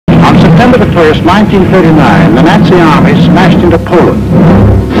1st, 1939, the Nazi army smashed into Poland.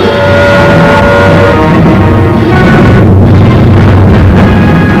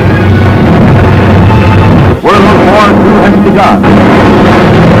 World War II has begun.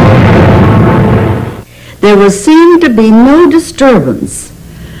 There was seemed to be no disturbance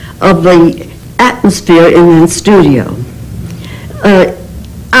of the atmosphere in the studio.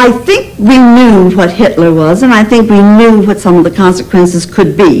 I think we knew what Hitler was, and I think we knew what some of the consequences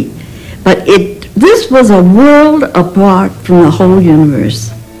could be. But this was a world apart from the whole universe.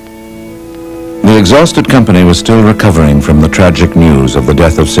 The exhausted company was still recovering from the tragic news of the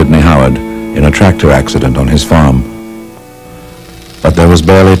death of Sidney Howard in a tractor accident on his farm. But there was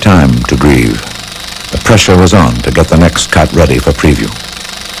barely time to grieve. The pressure was on to get the next cut ready for preview.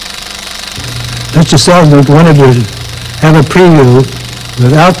 Mr. Selznick wanted to have a preview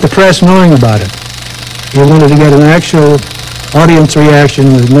without the press knowing about it. He wanted to get an actual audience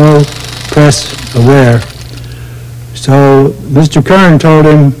reaction with no press aware. So Mr. Kern told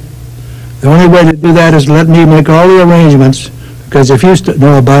him, the only way to do that is let me make all the arrangements, because if you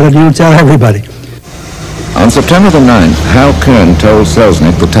know about it, you'll tell everybody. On September the 9th, Hal Kern told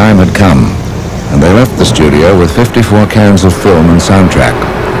Selznick the time had come, and they left the studio with 54 cans of film and soundtrack.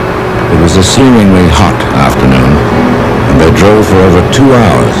 It was a searingly hot afternoon, and they drove for over 2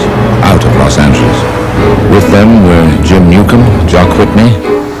 hours out of Los Angeles. With them were Jim Newcomb, Jock Whitney,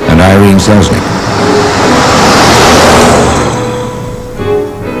 and Irene Selznick.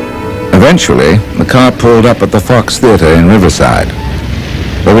 Eventually, the car pulled up at the Fox Theater in Riverside.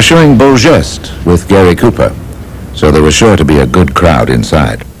 They were showing Beau Geste with Gary Cooper, so there was sure to be a good crowd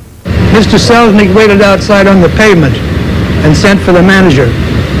inside. Mr. Selznick waited outside on the pavement and sent for the manager,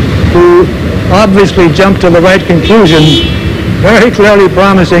 who obviously jumped to the right conclusion, very clearly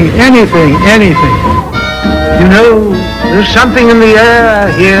promising anything. You know, there's something in the air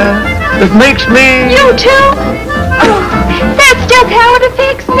here that makes me... You too? Oh, that's just how it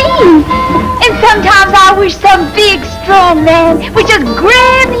affects me. And sometimes I wish some big, strong man would just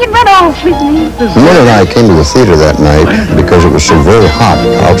grab me and run off with me. Mother and I came to the theater that night because it was so very hot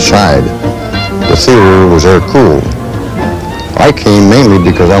outside. The theater was air-cooled. I came mainly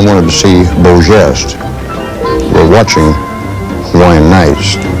because I wanted to see Beau Geste. We're watching Hawaiian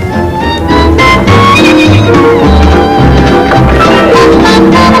Nights.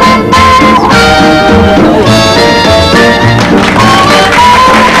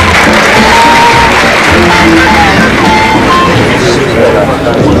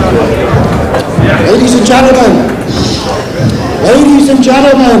 Ladies and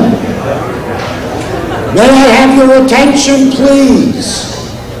gentlemen, may I have your attention, please?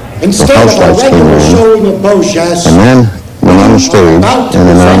 Instead of a regular showing of Beau Geste, and then went on stage and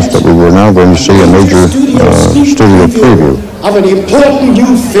announced that we were now going to see a major studio preview of an important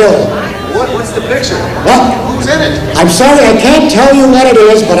new film. What's the picture? What? Who's in it? I'm sorry, I can't tell you what it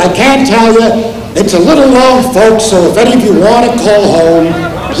is, but I can tell you it's a little long, folks, so if any of you want to call home,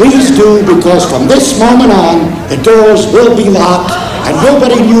 please do, because from this moment on, the doors will be locked and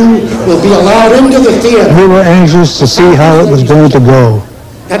nobody new will be allowed into the theater. We were anxious to see how it was going to go.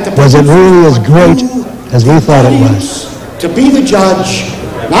 Was it really as great as we thought it was? To be the judge,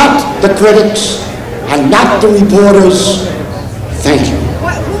 not the critics and not the reporters. Thank you.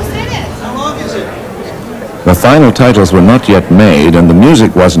 Who's in it? How long is it? The final titles were not yet made and the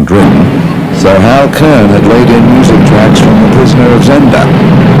music wasn't written, so Hal Kern had laid in music tracks from The Prisoner of Zenda.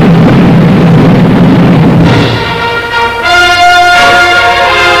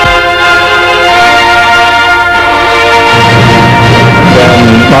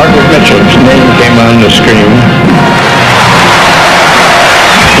 When Margaret Mitchell's name came on the screen,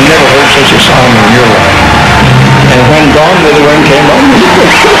 you never heard such a song in your life. And when Gone with the Wind came on, this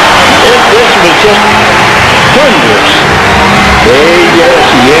was just thunderous. They just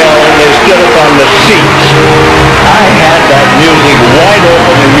yelled and they stood up on the seats. I had that music wide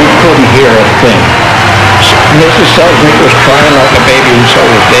open and you couldn't hear a thing. Mrs. Selznick was crying like a baby and so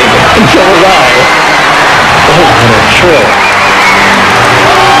was David. And so was I. Oh, what a thrill.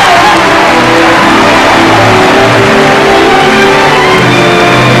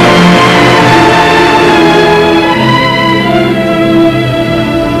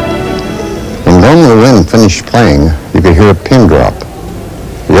 When the Wind finished playing, you could hear a pin drop.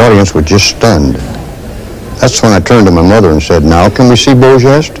 The audience was just stunned. That's when I turned to my mother and said, "Now can we see Beau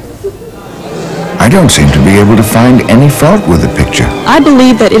Geste?" I don't seem to be able to find any fault with the picture. I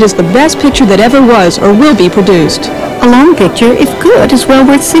believe that it is the best picture that ever was or will be produced. A long picture, if good, is well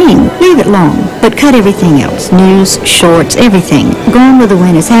worth seeing. Leave it long, but cut everything else. News, shorts, everything. Gone with the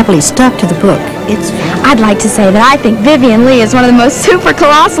Wind is happily stuck to the book. It's I'd like to say that I think Vivien Leigh is one of the most super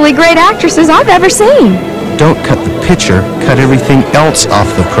colossally great actresses I've ever seen. Don't cut the picture, cut everything else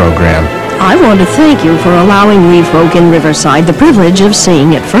off the program. I want to thank you for allowing we folk in Riverside the privilege of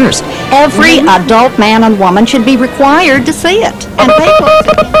seeing it first. Every adult man and woman should be required to see it. And pay for it.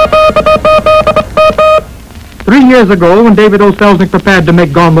 3 years ago, when David O. Selznick prepared to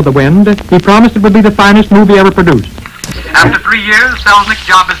make Gone with the Wind, he promised it would be the finest movie ever produced. After 3 years, Selznick's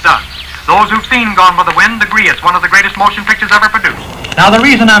job is done. Those who've seen Gone with the Wind agree it's one of the greatest motion pictures ever produced. Now, the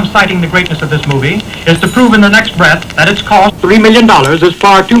reason I'm citing the greatness of this movie is to prove in the next breath that its cost, $3 million, is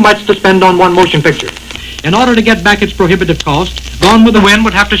far too much to spend on one motion picture. In order to get back its prohibitive cost, Gone with the Wind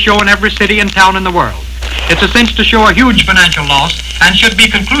would have to show in every city and town in the world. It's a cinch to show a huge financial loss and should be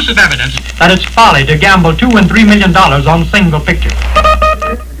conclusive evidence that it's folly to gamble $2 and $3 million on single pictures.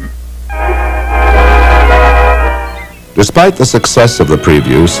 Despite the success of the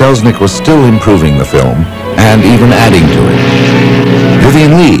preview, Selznick was still improving the film and even adding to it.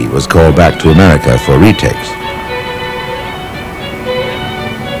 Vivien Leigh was called back to America for retakes.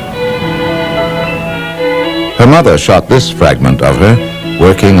 Her mother shot this fragment of her,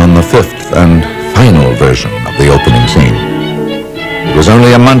 working on the fifth and final version of the opening scene. It was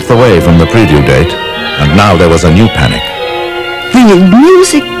only a month away from the preview date, and now there was a new panic. The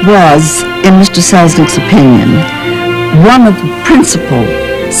music was, in Mr. Selznick's opinion, one of the principal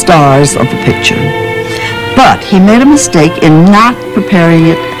stars of the picture. But he made a mistake in not preparing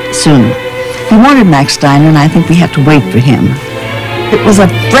it sooner. He wanted Max Steiner, and I think we have to wait for him. It was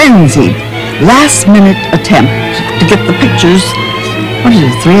a frenzied, last-minute attempt to get the pictures,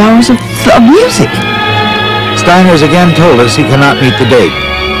 3 hours of music. Steiner's again told us he cannot meet the date.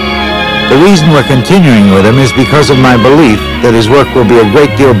 The reason we're continuing with him is because of my belief that his work will be a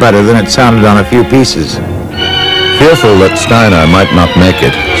great deal better than it sounded on a few pieces. Fearful that Steiner might not make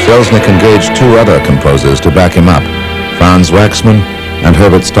it, Selznick engaged 2 other composers to back him up, Franz Waxman and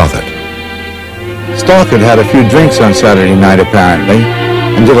Herbert Stothert. Stothert had a few drinks on Saturday night, apparently,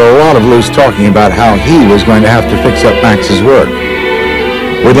 and did a lot of loose talking about how he was going to have to fix up Max's work.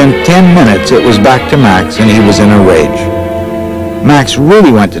 Within 10 minutes, it was back to Max, and he was in a rage. Max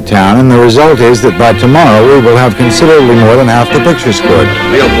really went to town, and the result is that by tomorrow, we will have considerably more than half the picture scored.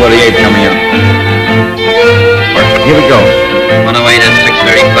 Reel 48 coming up. Here we go. 108 at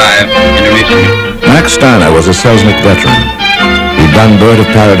 6:35, intermission. Max Steiner was a Selznick veteran. He'd done Bird of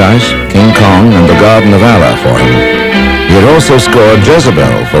Paradise, King Kong, and The Garden of Allah for him. He had also scored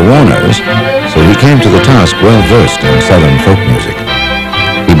Jezebel for Warner's, so he came to the task well-versed in Southern folk music.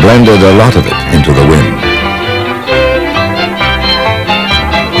 He blended a lot of it into The Wind.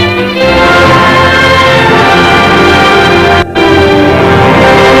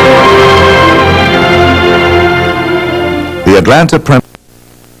 The Atlanta premiere